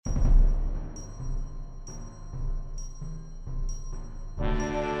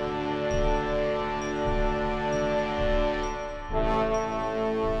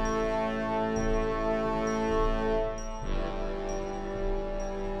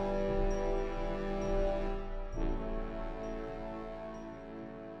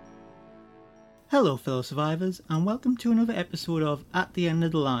Hello fellow survivors, and welcome to another episode of At the End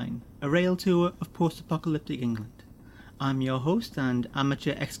of the Line, a rail tour of post-apocalyptic England. I'm your host and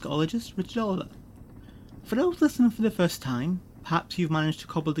amateur eschatologist, Richard Oliver. For those listening for the first time, perhaps you've managed to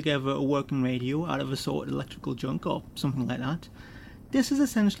cobble together a working radio out of assorted electrical junk or something like that. This is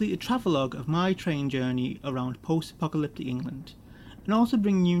essentially a travelogue of my train journey around post-apocalyptic England, and also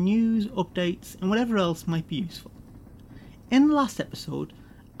bringing you news, updates, and whatever else might be useful. In the last episode,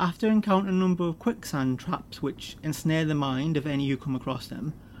 after encountering a number of quicksand traps which ensnare the mind of any who come across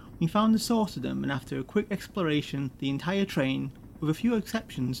them, we found the source of them, and after a quick exploration, the entire train, with a few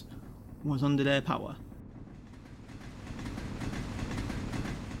exceptions, was under their power.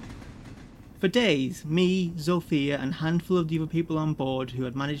 For days, me, Zofia, and a handful of the other people on board who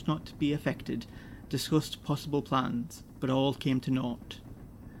had managed not to be affected discussed possible plans, but all came to naught.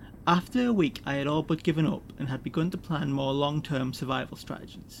 After a week, I had all but given up and had begun to plan more long-term survival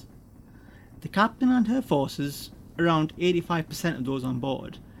strategies. The captain and her forces, around 85% of those on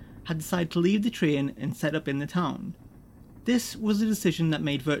board, had decided to leave the train and set up in the town. This was a decision that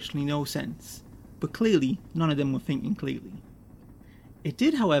made virtually no sense, but clearly none of them were thinking clearly. It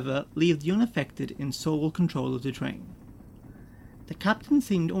did, however, leave the unaffected in sole control of the train. The captain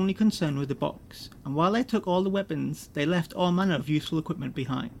seemed only concerned with the box, and while they took all the weapons, they left all manner of useful equipment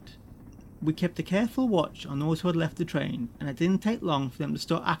behind. We kept a careful watch on those who had left the train, and it didn't take long for them to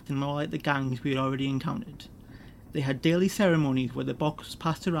start acting more like the gangs we had already encountered. They had daily ceremonies where the box was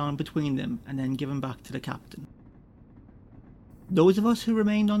passed around between them and then given back to the captain. Those of us who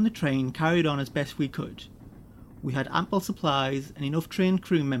remained on the train carried on as best we could. We had ample supplies and enough trained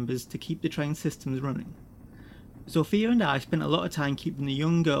crew members to keep the train systems running. Zofia and I spent a lot of time keeping the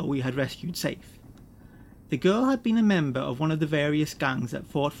young girl we had rescued safe. The girl had been a member of one of the various gangs that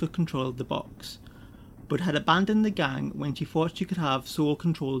fought for control of the box, but had abandoned the gang when she thought she could have sole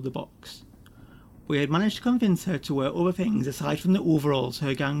control of the box. We had managed to convince her to wear other things aside from the overalls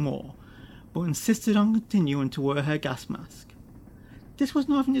her gang wore, but insisted on continuing to wear her gas mask. This was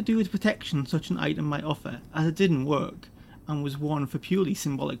nothing to do with protection such an item might offer, as it didn't work, and was worn for purely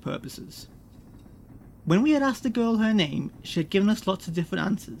symbolic purposes. When we had asked the girl her name, she had given us lots of different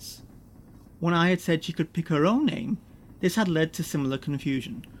answers. When I had said she could pick her own name, this had led to similar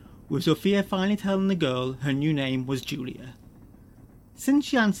confusion, with Zofia finally telling the girl her new name was Julia. Since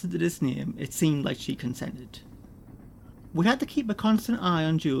she answered to this name, it seemed like she consented. We had to keep a constant eye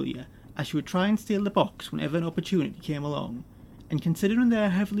on Julia, as she would try and steal the box whenever an opportunity came along, and considering there are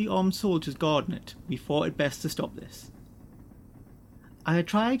heavily armed soldiers guarding it, we thought it best to stop this. I had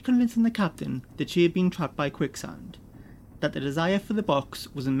tried convincing the captain that she had been trapped by quicksand, that the desire for the box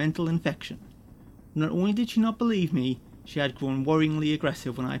was a mental infection. Not only did she not believe me, she had grown worryingly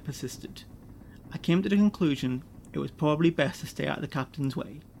aggressive when I persisted. I came to the conclusion it was probably best to stay out of the captain's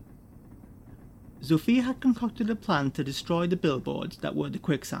way. Zofia had concocted a plan to destroy the billboards that were the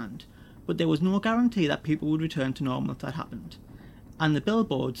quicksand, but there was no guarantee that people would return to normal if that happened, and the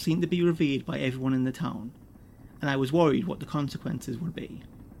billboards seemed to be revered by everyone in the town, and I was worried what the consequences would be.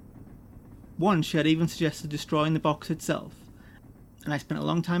 Once she had even suggested destroying the box itself, and I spent a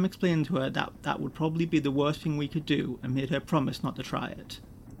long time explaining to her that that would probably be the worst thing we could do, and made her promise not to try it.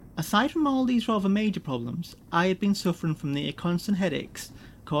 Aside from all these rather major problems, I had been suffering from near constant headaches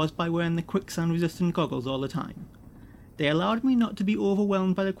caused by wearing the quicksand resistant goggles all the time. They allowed me not to be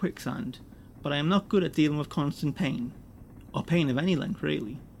overwhelmed by the quicksand, but I am not good at dealing with constant pain, or pain of any length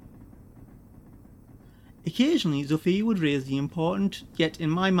really. Occasionally, Zofia would raise the important, yet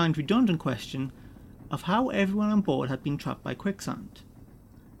in my mind redundant question of how everyone on board had been trapped by quicksand.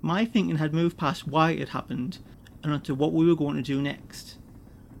 My thinking had moved past why it happened and onto what we were going to do next.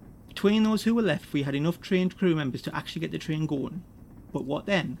 Between those who were left, we had enough trained crew members to actually get the train going. But what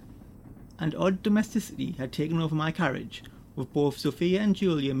then? And odd domesticity had taken over my carriage, with both Zofia and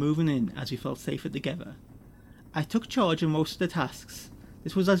Julia moving in as we felt safer together. I took charge of most of the tasks.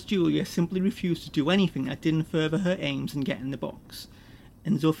 This was as Julia simply refused to do anything that didn't further her aims in getting the box,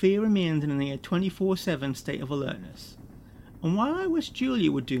 and Zofia remained in a near 24/7 state of alertness. And while I wished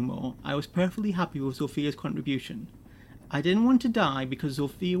Julia would do more, I was perfectly happy with Zofia's contribution. I didn't want to die because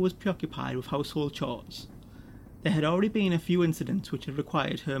Zofia was preoccupied with household chores. There had already been a few incidents which had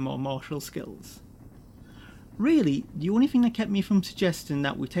required her more martial skills. Really, the only thing that kept me from suggesting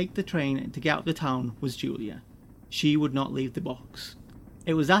that we take the train to get out of the town was Julia. She would not leave the box.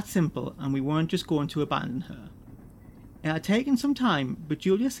 It was that simple, and we weren't just going to abandon her. It had taken some time, but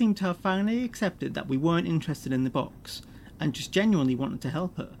Julia seemed to have finally accepted that we weren't interested in the box, and just genuinely wanted to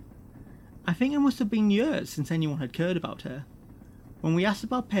help her. I think it must have been years since anyone had cared about her. When we asked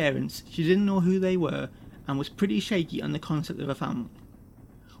about parents, she didn't know who they were, and was pretty shaky on the concept of a family.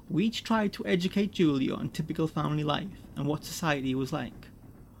 We each tried to educate Julia on typical family life and what society was like.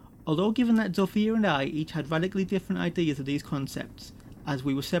 Although given that Zofia and I each had radically different ideas of these concepts, as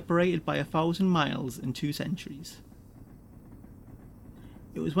we were separated by 1,000 miles and 2 centuries.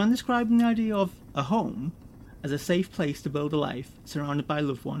 It was when describing the idea of a home as a safe place to build a life surrounded by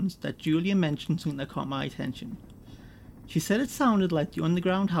loved ones that Julia mentioned something that caught my attention. She said it sounded like the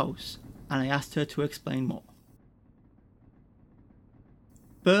underground house, and I asked her to explain more.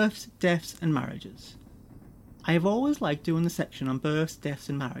 Births, deaths and marriages. I have always liked doing the section on births, deaths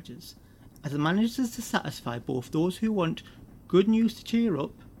and marriages, as it manages to satisfy both those who want good news to cheer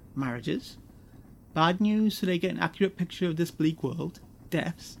up, marriages, bad news so they get an accurate picture of this bleak world,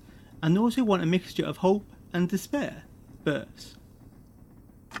 deaths, and those who want a mixture of hope and despair, births.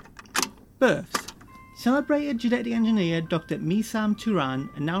 Births. Celebrated genetic engineer Dr. Misam Turan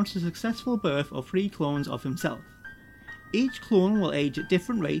announced the successful birth of 3 clones of himself. Each clone will age at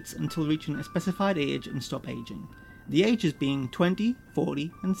different rates until reaching a specified age and stop aging, the ages being 20,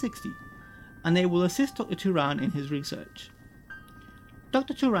 40 and 60, and they will assist Dr. Turan in his research.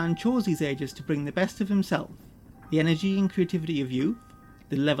 Dr. Turan chose these ages to bring the best of himself, the energy and creativity of youth,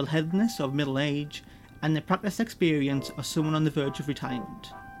 the level-headedness of middle age, and the practiced experience of someone on the verge of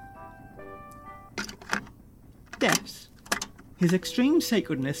retirement. Deaths. His Extreme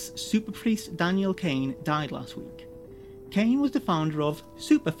Sacredness Super Priest Daniel Kane died last week. Kane was the founder of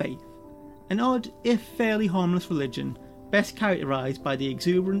Super Faith, an odd, if fairly harmless religion, best characterised by the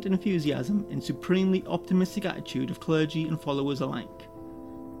exuberant enthusiasm and supremely optimistic attitude of clergy and followers alike.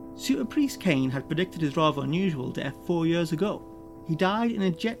 Super Priest Kane had predicted his rather unusual death 4 years ago. He died in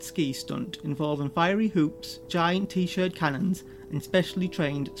a jet ski stunt involving fiery hoops, giant t-shirt cannons, and specially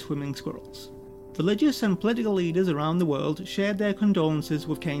trained swimming squirrels. Religious and political leaders around the world shared their condolences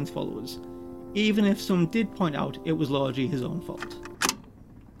with Kane's followers, even if some did point out it was largely his own fault.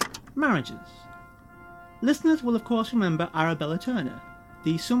 Marriages. Listeners will of course remember Arabella Turner,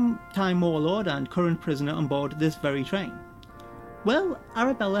 the sometime warlord and current prisoner on board this very train. Well,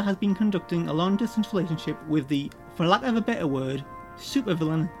 Arabella has been conducting a long-distance relationship with the, for lack of a better word,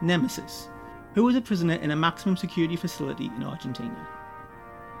 supervillain Nemesis, who is a prisoner in a maximum security facility in Argentina.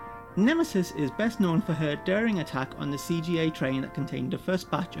 Nemesis is best known for her daring attack on the CGA train that contained the first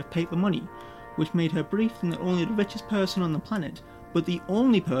batch of paper money, which made her briefed not only the richest person on the planet, but the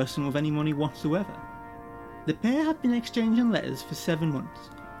only person with any money whatsoever. The pair had been exchanging letters for 7 months,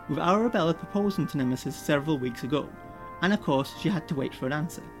 with Arabella proposing to Nemesis several weeks ago, and of course she had to wait for an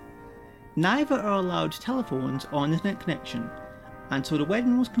answer. Neither are allowed telephones or an internet connection, and so the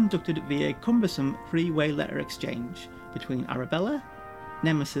wedding was conducted via cumbersome 3-way letter exchange between Arabella,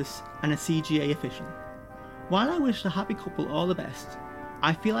 Nemesis and a CGA official. While I wish the happy couple all the best,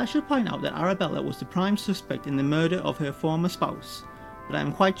 I feel I should point out that Arabella was the prime suspect in the murder of her former spouse, but I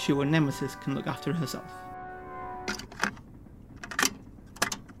am quite sure Nemesis can look after herself.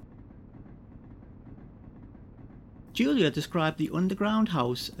 Julia described the underground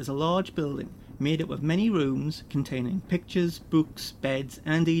house as a large building made up of many rooms containing pictures, books, beds,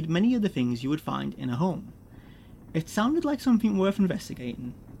 and indeed many other things you would find in a home. It sounded like something worth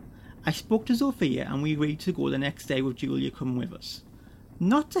investigating. I spoke to Zofia and we agreed to go the next day with Julia coming with us.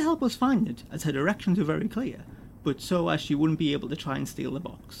 Not to help us find it, as her directions were very clear, but so as she wouldn't be able to try and steal the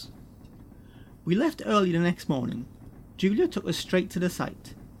box. We left early the next morning. Julia took us straight to the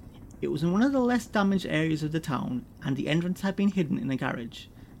site. It was in one of the less damaged areas of the town, and the entrance had been hidden in a garage,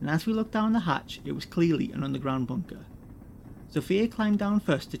 and as we looked down the hatch, it was clearly an underground bunker. Zofia climbed down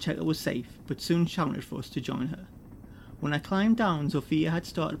first to check it was safe, but soon shouted for us to join her. When I climbed down, Zofia had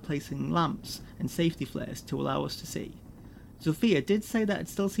started placing lamps and safety flares to allow us to see. Zofia did say that it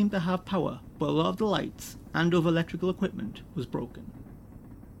still seemed to have power, but a lot of the lights and other electrical equipment was broken.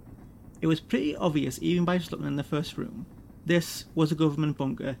 It was pretty obvious even by just looking in the first room. This was a government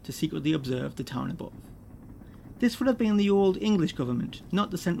bunker to secretly observe the town above. This would have been the old English government,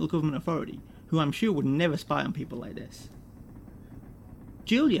 not the central government authority, who I'm sure would never spy on people like this.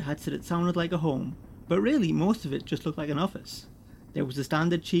 Julia had said it sounded like a home, but really most of it just looked like an office. There was the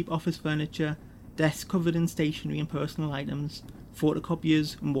standard cheap office furniture, desks covered in stationery and personal items,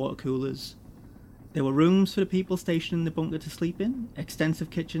 photocopiers and water coolers. There were rooms for the people stationed in the bunker to sleep in,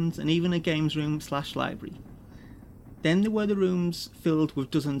 extensive kitchens, and even a games room / library. Then there were the rooms filled with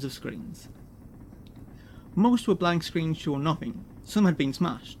dozens of screens. Most were blank screens showing nothing, some had been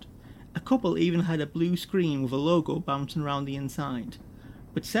smashed. A couple even had a blue screen with a logo bouncing around the inside,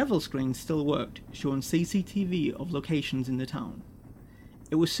 but several screens still worked, showing CCTV of locations in the town.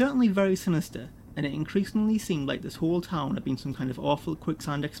 It was certainly very sinister, and it increasingly seemed like this whole town had been some kind of awful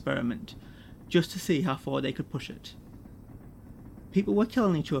quicksand experiment, just to see how far they could push it. People were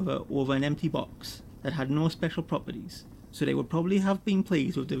killing each other over an empty box that had no special properties, so they would probably have been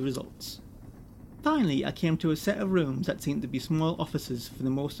pleased with the results. Finally, I came to a set of rooms that seemed to be small offices for the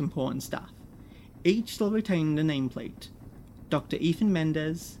most important staff, each still retaining the nameplate: Dr. Ethan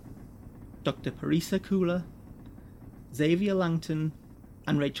Mendez, Dr. Parisa Kula, Xavier Langton,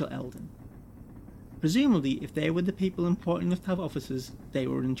 and Rachel Eldon. Presumably, if they were the people important enough to have officers, they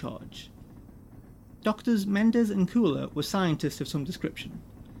were in charge. Doctors Mendez and Kula were scientists of some description.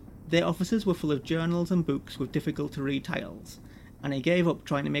 Their offices were full of journals and books with difficult-to-read titles, and I gave up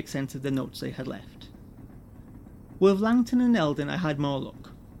trying to make sense of the notes they had left. With Langton and Eldon I had more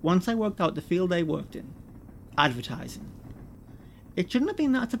luck, once I worked out the field they worked in: advertising. It shouldn't have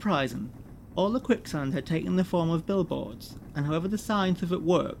been that surprising. All the quicksand had taken the form of billboards, and however the science of it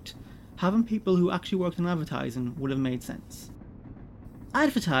worked, having people who actually worked in advertising would have made sense.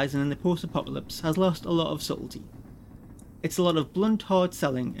 Advertising in the post-apocalypse has lost a lot of subtlety. It's a lot of blunt, hard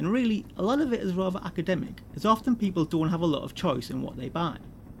selling, and really, a lot of it is rather academic, as often people don't have a lot of choice in what they buy.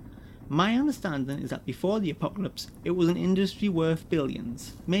 My understanding is that before the apocalypse, it was an industry worth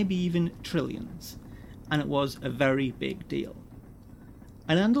billions, maybe even trillions, and it was a very big deal.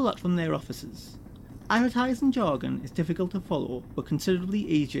 I learned a lot from their offices. Advertising jargon is difficult to follow, but considerably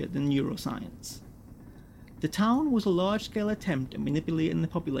easier than neuroscience. The town was a large-scale attempt at manipulating the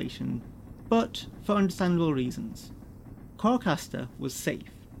population, but for understandable reasons. Corcaster was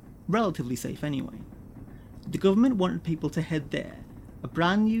safe, relatively safe anyway. The government wanted people to head there, a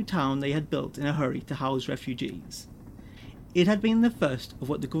brand new town they had built in a hurry to house refugees. It had been the first of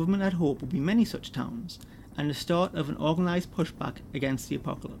what the government had hoped would be many such towns, and the start of an organised pushback against the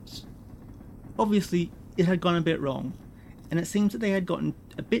apocalypse. Obviously, it had gone a bit wrong, and it seems that they had gotten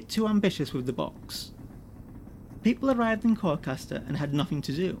a bit too ambitious with the box. People arrived in Corcaster and had nothing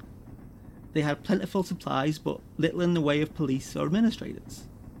to do. They had plentiful supplies, but little in the way of police or administrators.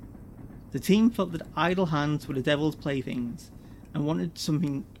 The team felt that idle hands were the devil's playthings, and wanted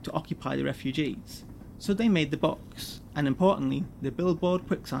something to occupy the refugees, so they made the box, and importantly, the billboard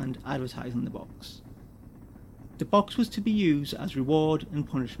quicksand advertising the box. The box was to be used as reward and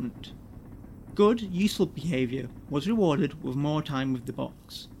punishment. Good, useful behaviour was rewarded with more time with the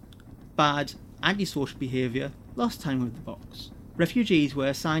box. Bad, antisocial behaviour lost time with the box. Refugees were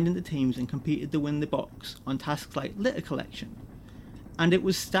assigned into teams and competed to win the box on tasks like litter collection, and it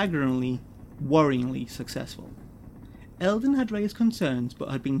was staggeringly, worryingly successful. Eldon had raised concerns but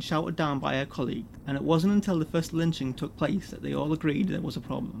had been shouted down by a colleague, and it wasn't until the first lynching took place that they all agreed there was a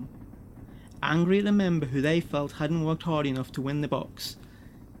problem. Angry at a member who they felt hadn't worked hard enough to win the box,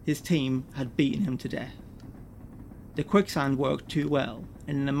 his team had beaten him to death. The quicksand worked too well,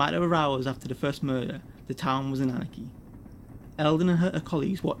 and in a matter of hours after the first murder, the town was in anarchy. Eldon and her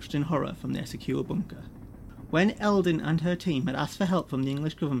colleagues watched in horror from their secure bunker. When Eldon and her team had asked for help from the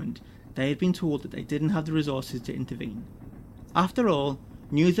English government, they had been told that they didn't have the resources to intervene. After all,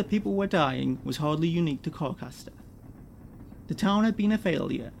 news that people were dying was hardly unique to Corcaster. The town had been a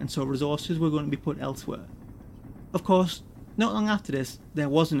failure, and so resources were going to be put elsewhere. Of course, not long after this, there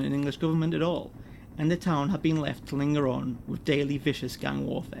wasn't an English government at all, and the town had been left to linger on with daily vicious gang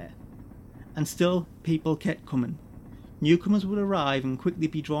warfare. And still, people kept coming. Newcomers would arrive and quickly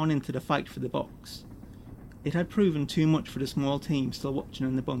be drawn into the fight for the box. It had proven too much for the small team still watching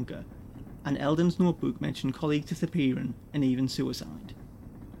in the bunker, and Eldon's notebook mentioned colleagues disappearing and even suicide.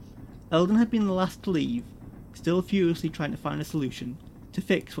 Eldon had been the last to leave, still furiously trying to find a solution to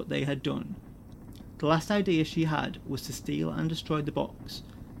fix what they had done. The last idea she had was to steal and destroy the box,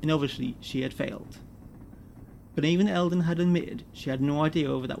 and obviously she had failed. But even Eldon had admitted she had no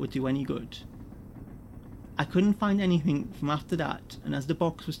idea whether that would do any good. I couldn't find anything from after that, and as the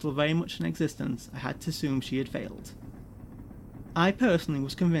box was still very much in existence, I had to assume she had failed. I personally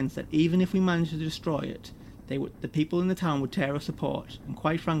was convinced that even if we managed to destroy it, the people in the town would tear us apart, and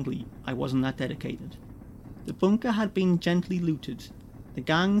quite frankly, I wasn't that dedicated. The bunker had been gently looted, the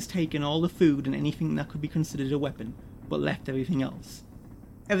gangs taken all the food and anything that could be considered a weapon, but left everything else.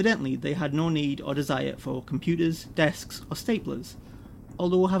 Evidently, they had no need or desire for computers, desks, or staplers,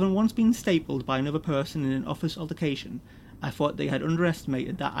 although having once been stapled by another person in an office altercation, I thought they had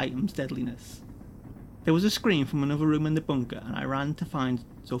underestimated that item's deadliness. There was a scream from another room in the bunker, and I ran to find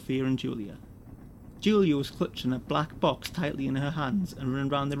Sophia and Julia. Julia was clutching a black box tightly in her hands and running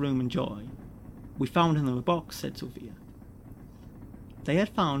round the room in joy. "We found another box," said Sophia. They had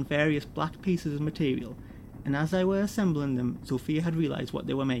found various black pieces of material, and as they were assembling them, Sophia had realised what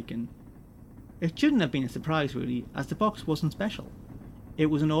they were making. It shouldn't have been a surprise really, as the box wasn't special. It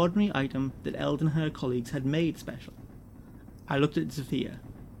was an ordinary item that Eldon and her colleagues had made special. I looked at Sophia.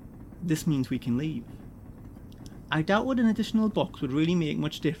 "This means we can leave." I doubted an additional box would really make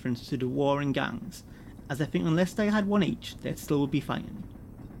much difference to the warring gangs, as I think unless they had one each, they'd still be fighting.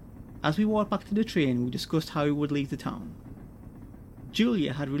 As we walked back to the train, we discussed how we would leave the town.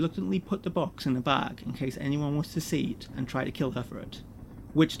 Julia had reluctantly put the box in a bag in case anyone was to see it and try to kill her for it,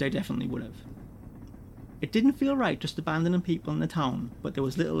 which they definitely would have. It didn't feel right just abandoning people in the town, but there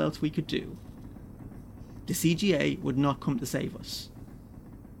was little else we could do. The CGA would not come to save us.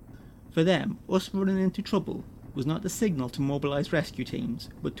 For them, us running into trouble was not the signal to mobilise rescue teams,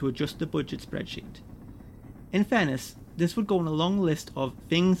 but to adjust the budget spreadsheet. In fairness, this would go on a long list of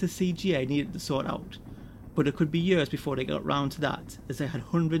things the CGA needed to sort out, but it could be years before they got round to that, as they had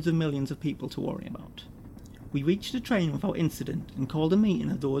hundreds of millions of people to worry about. We reached the train without incident and called a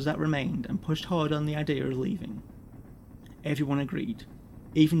meeting of those that remained and pushed hard on the idea of leaving. Everyone agreed.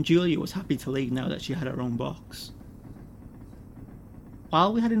 Even Julia was happy to leave now that she had her own box.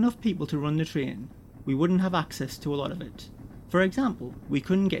 While we had enough people to run the train, we wouldn't have access to a lot of it. For example, we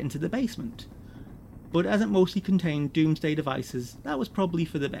couldn't get into the basement. But as it mostly contained doomsday devices, that was probably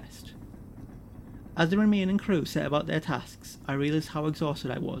for the best. As the remaining crew set about their tasks, I realised how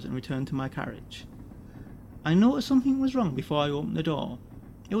exhausted I was and returned to my carriage. I noticed something was wrong before I opened the door.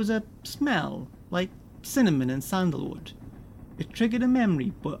 It was a smell, like cinnamon and sandalwood. It triggered a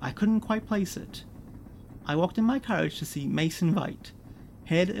memory, but I couldn't quite place it. I walked in my carriage to see Mason White,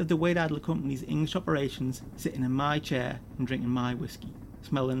 head of the Wade Adler Company's English operations, sitting in my chair and drinking my whiskey,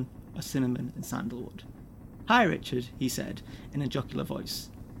 smelling of cinnamon and sandalwood. "Hi Richard," he said in a jocular voice.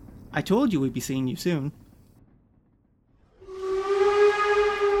 "I told you we'd be seeing you soon."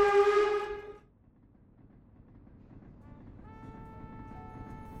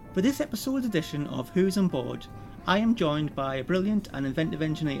 For this episode's edition of Who's on Board, I am joined by a brilliant and inventive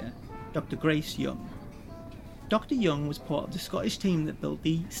engineer, Dr. Grace Young. Dr. Young was part of the Scottish team that built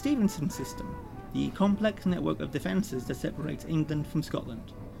the Stephenson system, the complex network of defences that separates England from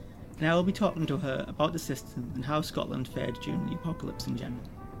Scotland, and I will be talking to her about the system and how Scotland fared during the apocalypse in general.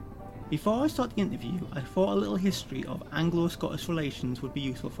 Before I start the interview, I thought a little history of Anglo-Scottish relations would be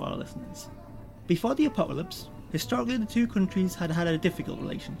useful for our listeners. Before the apocalypse, historically the two countries had had a difficult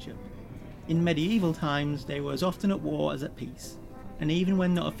relationship. In medieval times, they were as often at war as at peace, and even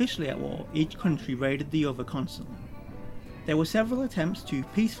when not officially at war, each country raided the other constantly. There were several attempts to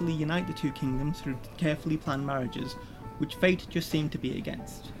peacefully unite the two kingdoms through carefully planned marriages, which fate just seemed to be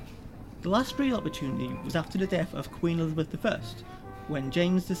against. The last real opportunity was after the death of Queen Elizabeth I, when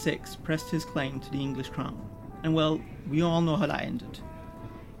James VI pressed his claim to the English crown, and well, we all know how that ended.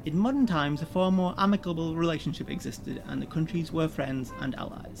 In modern times, a far more amicable relationship existed, and the countries were friends and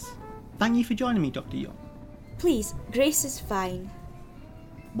allies. Thank you for joining me, Dr. Young. Please, Grace is fine.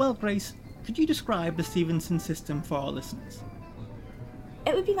 Well, Grace, could you describe the Stephenson system for our listeners?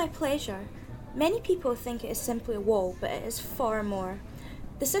 It would be my pleasure. Many people think it is simply a wall, but it is far more.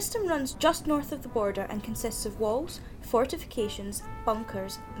 The system runs just north of the border and consists of walls, fortifications,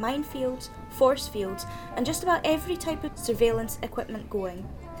 bunkers, minefields, force fields, and just about every type of surveillance equipment going.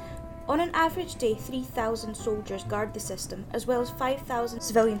 On an average day, 3,000 soldiers guard the system, as well as 5,000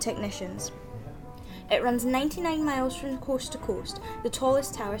 civilian technicians. It runs 99 miles from coast to coast, the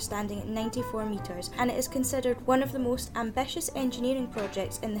tallest tower standing at 94 metres, and it is considered one of the most ambitious engineering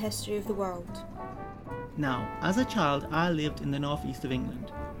projects in the history of the world. Now, as a child, I lived in the northeast of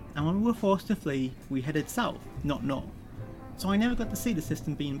England, and when we were forced to flee, we headed south, not north. So I never got to see the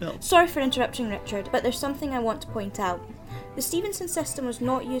system being built. Sorry for interrupting, Richard, but there's something I want to point out. The Stephenson system was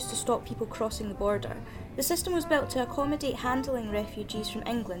not used to stop people crossing the border. The system was built to accommodate handling refugees from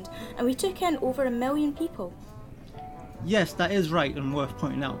England, and we took in over 1 million people. Yes, that is right and worth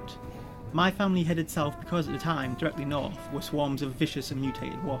pointing out. My family headed south because at the time, directly north, were swarms of vicious and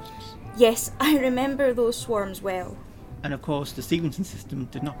mutated wasps. Yes, I remember those swarms well. And of course, the Stephenson system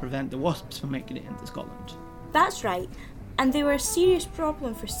did not prevent the wasps from making it into Scotland. That's right, and they were a serious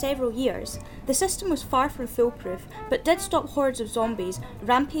problem for several years. The system was far from foolproof, but did stop hordes of zombies,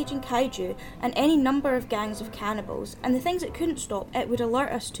 rampaging kaiju, and any number of gangs of cannibals, and the things it couldn't stop, it would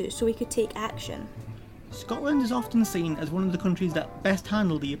alert us to so we could take action. Scotland is often seen as one of the countries that best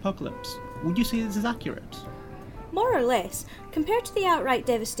handled the apocalypse. Would you say this is accurate? More or less. Compared to the outright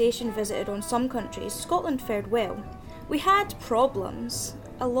devastation visited on some countries, Scotland fared well. We had problems.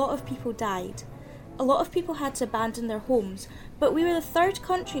 A lot of people died. A lot of people had to abandon their homes, but we were the third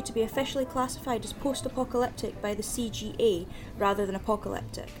country to be officially classified as post-apocalyptic by the CGA rather than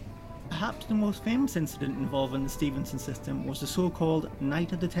apocalyptic. Perhaps the most famous incident involving the Stephenson system was the so-called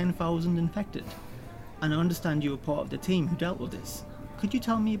Night of the 10,000 Infected, and I understand you were part of the team who dealt with this. Could you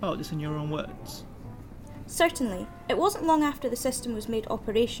tell me about this in your own words? Certainly, it wasn't long after the system was made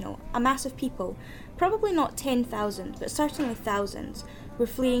operational, a mass of people, probably not 10,000, but certainly thousands, were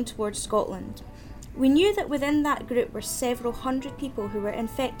fleeing towards Scotland. We knew that within that group were several hundred people who were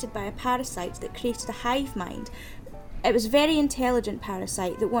infected by a parasite that created a hive mind. It was a very intelligent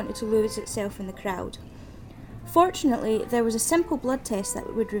parasite that wanted to lose itself in the crowd. Fortunately, there was a simple blood test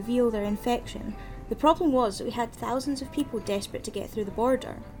that would reveal their infection. The problem was that we had thousands of people desperate to get through the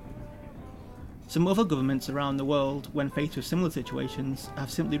border. Some other governments around the world, when faced with similar situations, have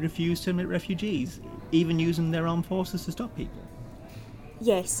simply refused to admit refugees, even using their armed forces to stop people.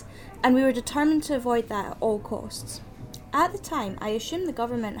 Yes, and we were determined to avoid that at all costs. At the time, I assumed the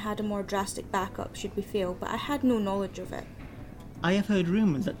government had a more drastic backup should we fail, but I had no knowledge of it. I have heard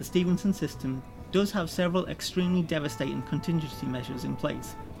rumours that the Stevenson system does have several extremely devastating contingency measures in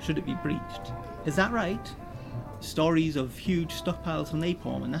place, should it be breached. Is that right? Stories of huge stockpiles of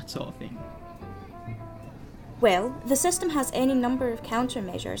napalm and that sort of thing. Well, the system has any number of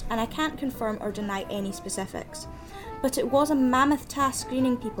countermeasures, and I can't confirm or deny any specifics. But it was a mammoth task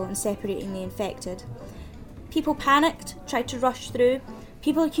screening people and separating the infected. People panicked, tried to rush through.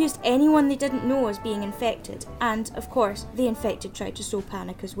 People accused anyone they didn't know as being infected, and, of course, the infected tried to sow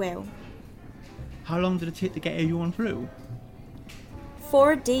panic as well. How long did it take to get everyone through?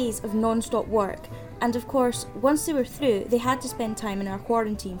 4 days of non-stop work, and of course, once they were through, they had to spend time in our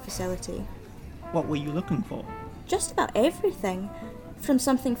quarantine facility. What were you looking for? Just about everything. From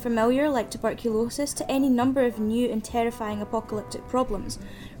something familiar like tuberculosis to any number of new and terrifying apocalyptic problems.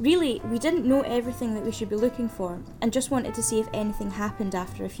 Really, we didn't know everything that we should be looking for, and just wanted to see if anything happened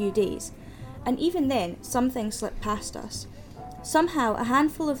after a few days. And even then, some things slipped past us. Somehow, a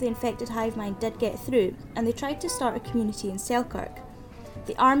handful of the infected hive mind did get through, and they tried to start a community in Selkirk.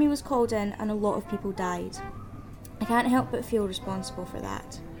 The army was called in, and a lot of people died. I can't help but feel responsible for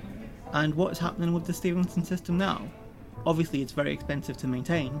that. And what's happening with the Stevenson system now? Obviously it's very expensive to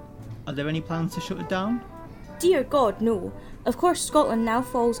maintain. Are there any plans to shut it down? Dear God, no. Of course, Scotland now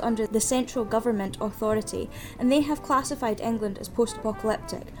falls under the central government authority, and they have classified England as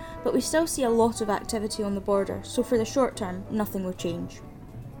post-apocalyptic, but we still see a lot of activity on the border, so for the short term, nothing will change.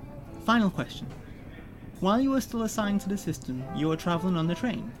 Final question. While you were still assigned to the system, you were travelling on the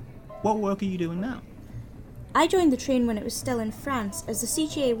train. What work are you doing now? I joined the train when it was still in France, as the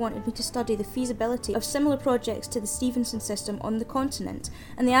CGA wanted me to study the feasibility of similar projects to the Stevenson system on the continent,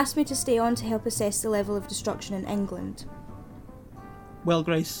 and they asked me to stay on to help assess the level of destruction in England. Well,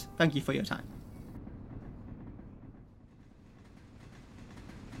 Grace, thank you for your time.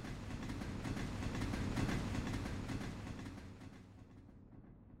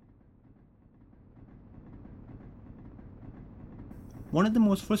 One of the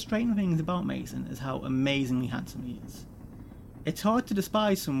most frustrating things about Mason is how amazingly handsome he is. It's hard to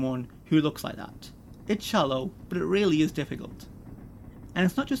despise someone who looks like that. It's shallow, but it really is difficult. And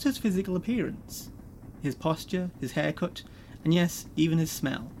it's not just his physical appearance, his posture, his haircut, and yes, even his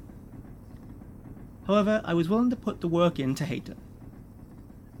smell. However, I was willing to put the work in to hate him.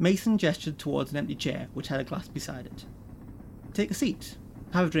 Mason gestured towards an empty chair which had a glass beside it. Take a seat.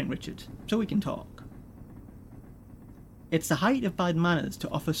 Have a drink, Richard, so we can talk. It's the height of bad manners to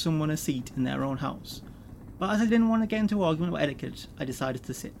offer someone a seat in their own house, but as I didn't want to get into argument about etiquette, I decided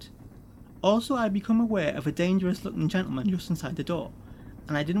to sit. Also, I had become aware of a dangerous looking gentleman just inside the door,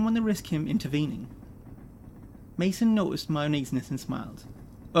 and I didn't want to risk him intervening. Mason noticed my uneasiness and smiled.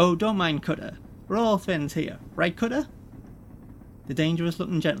 Oh, don't mind Cutter. We're all friends here, right, Cutter? The dangerous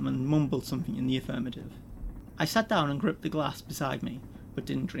looking gentleman mumbled something in the affirmative. I sat down and gripped the glass beside me, but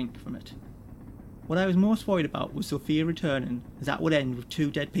didn't drink from it. What I was most worried about was Sophia returning, as that would end with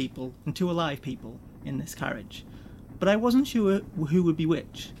 2 dead people and 2 alive people in this carriage, but I wasn't sure who would be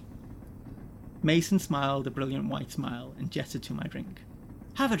which. Mason smiled a brilliant white smile and gestured to my drink.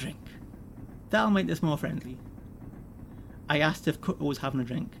 Have a drink. That'll make this more friendly. I asked if Cutter was having a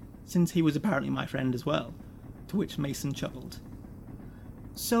drink, since he was apparently my friend as well, to which Mason chuckled.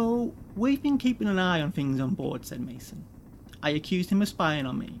 So, we've been keeping an eye on things on board, said Mason. I accused him of spying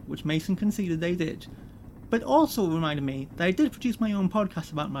on me, which Mason conceded they did, but also reminded me that I did produce my own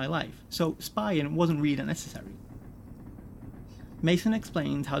podcast about my life, so spying wasn't really necessary. Mason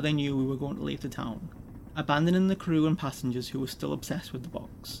explained how they knew we were going to leave the town, abandoning the crew and passengers who were still obsessed with the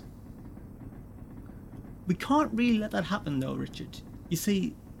box. We can't really let that happen though, Richard. You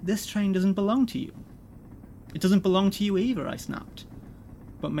see, this train doesn't belong to you. It doesn't belong to you either, I snapped.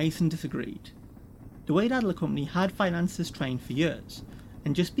 But Mason disagreed. The Wade Adler Company had financed this train for years,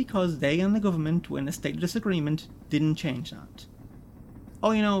 and just because they and the government were in a state of disagreement didn't change that.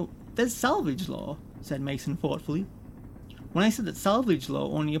 Oh, there's salvage law, said Mason thoughtfully. When I said that salvage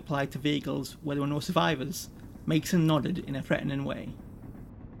law only applied to vehicles where there were no survivors, Mason nodded in a threatening way.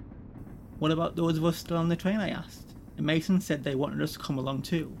 What about those of us still on the train, I asked, and Mason said they wanted us to come along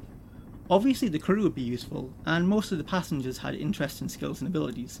too. Obviously the crew would be useful, and most of the passengers had interesting skills and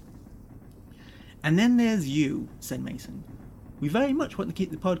abilities. And then there's you, said Mason. We very much want to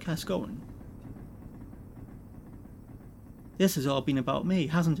keep the podcast going. This has all been about me,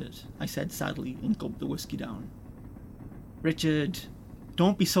 hasn't it? I said sadly and gulped the whiskey down. Richard,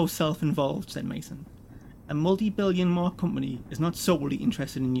 don't be so self-involved, said Mason. A multi-billion mark company is not solely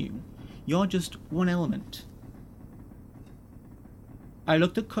interested in you. You're just one element. I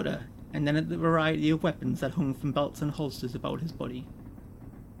looked at Cutter and then at the variety of weapons that hung from belts and holsters about his body.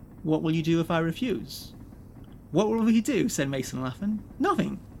 What will you do if I refuse? What will we do? Said Mason, laughing.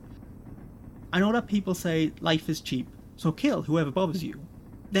 Nothing. I know that people say life is cheap, so kill whoever bothers you.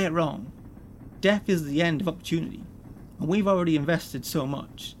 They're wrong. Death is the end of opportunity, and we've already invested so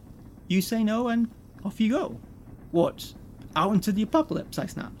much. You say no and off you go. What? Out into the apocalypse? I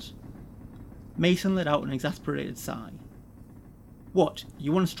snapped. Mason let out an exasperated sigh. What,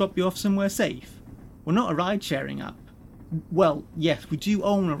 you want us to drop you off somewhere safe? We're not a ride-sharing app. Well, yes, we do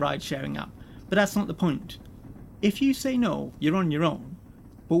own a ride-sharing app, but that's not the point. If you say no, you're on your own,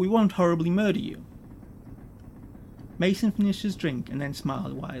 but we won't horribly murder you. Mason finished his drink and then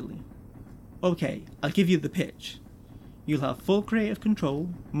smiled widely. Okay, I'll give you the pitch. You'll have full creative control,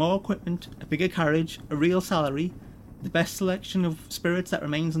 more equipment, a bigger carriage, a real salary, the best selection of spirits that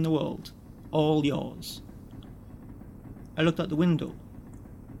remains in the world. All yours. I looked out the window.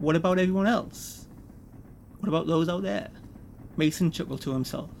 What about everyone else? What about those out there? Mason chuckled to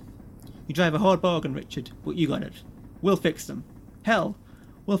himself. You drive a hard bargain, Richard, but you got it. We'll fix them. Hell,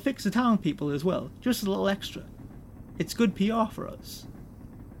 we'll fix the town people as well, just a little extra. It's good PR for us.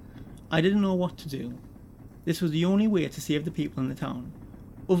 I didn't know what to do. This was the only way to save the people in the town.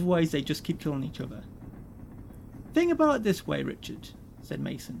 Otherwise they'd just keep killing each other. Think about it this way, Richard, said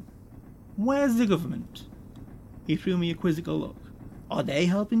Mason. Where's the government? He threw me a quizzical look. Are they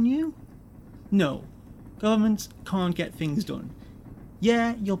helping you? No. Governments can't get things done.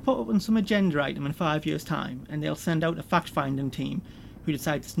 Yeah, you'll put up on some agenda item in 5 years' time, and they'll send out a fact-finding team who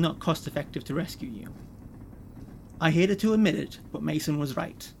decides it's not cost-effective to rescue you. I hated to admit it, but Mason was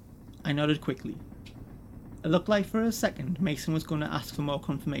right. I nodded quickly. It looked like for a second Mason was going to ask for more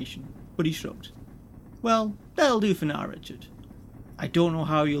confirmation, but he shrugged. Well, that'll do for now, Richard. I don't know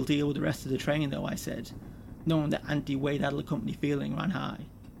how you'll deal with the rest of the train, though, I said, knowing the anti-Wade Adler Company feeling ran high.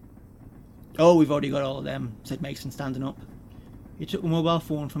 Oh, we've already got all of them, said Mason, standing up. He took a mobile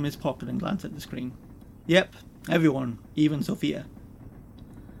phone from his pocket and glanced at the screen. Yep, everyone, even Sophia.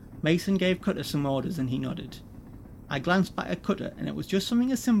 Mason gave Cutter some orders and he nodded. I glanced back at Cutter and it was just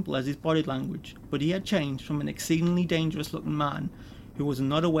something as simple as his body language, but he had changed from an exceedingly dangerous looking man who was a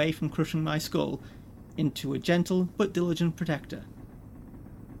nod away from crushing my skull into a gentle but diligent protector.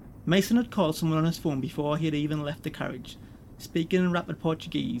 Mason had called someone on his phone before he had even left the carriage, speaking in rapid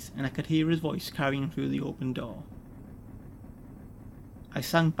Portuguese, and I could hear his voice carrying through the open door. I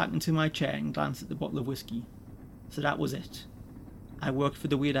sank back into my chair and glanced at the bottle of whiskey. So that was it. I worked for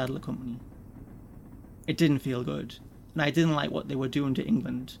the Wade Adler Company. It didn't feel good, and I didn't like what they were doing to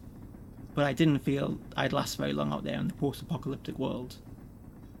England, but I didn't feel I'd last very long out there in the post-apocalyptic world.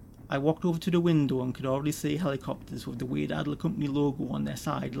 I walked over to the window and could already see helicopters with the Wade Adler Company logo on their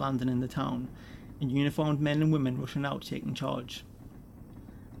side landing in the town, and uniformed men and women rushing out taking charge.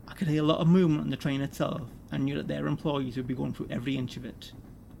 I could hear a lot of movement on the train itself, and knew that their employees would be going through every inch of it.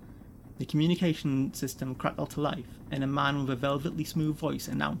 The communication system crackled to life, and a man with a velvetly smooth voice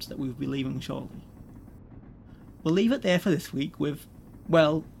announced that we would be leaving shortly. We'll leave it there for this week with,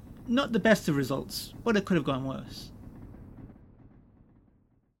 well, not the best of results, but it could have gone worse.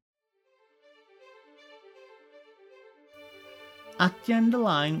 At the End of the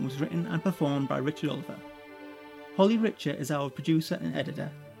Line was written and performed by Richard Oliver. Holly Richer is our producer and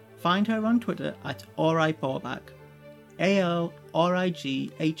editor. Find her on Twitter at RIBawback,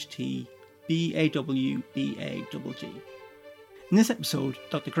 ALRIGHTBAWBAGG. In this episode,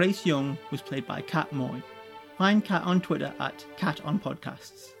 Dr. Grace Young was played by Kat Moy. Find Kat on Twitter at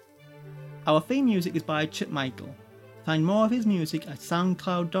CatOnPodcasts. Our theme music is by Chip Michael. Find more of his music at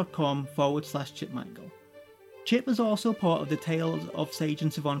soundcloud.com/ChipMichael. Chip is also part of the Tales of Sage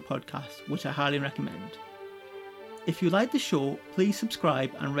and Savant podcast, which I highly recommend. If you like the show, please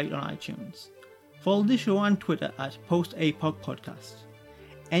subscribe and rate on iTunes. Follow the show on Twitter at PostAPOCPodcast.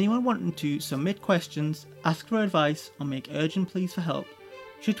 Anyone wanting to submit questions, ask for advice, or make urgent pleas for help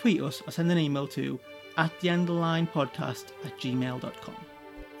should tweet us or send an email to attheendofthelinepodcast@gmail.com.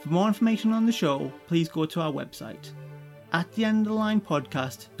 For more information on the show, please go to our website.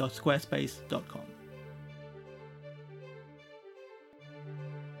 @theendofthelinepodcast.squarespace.com.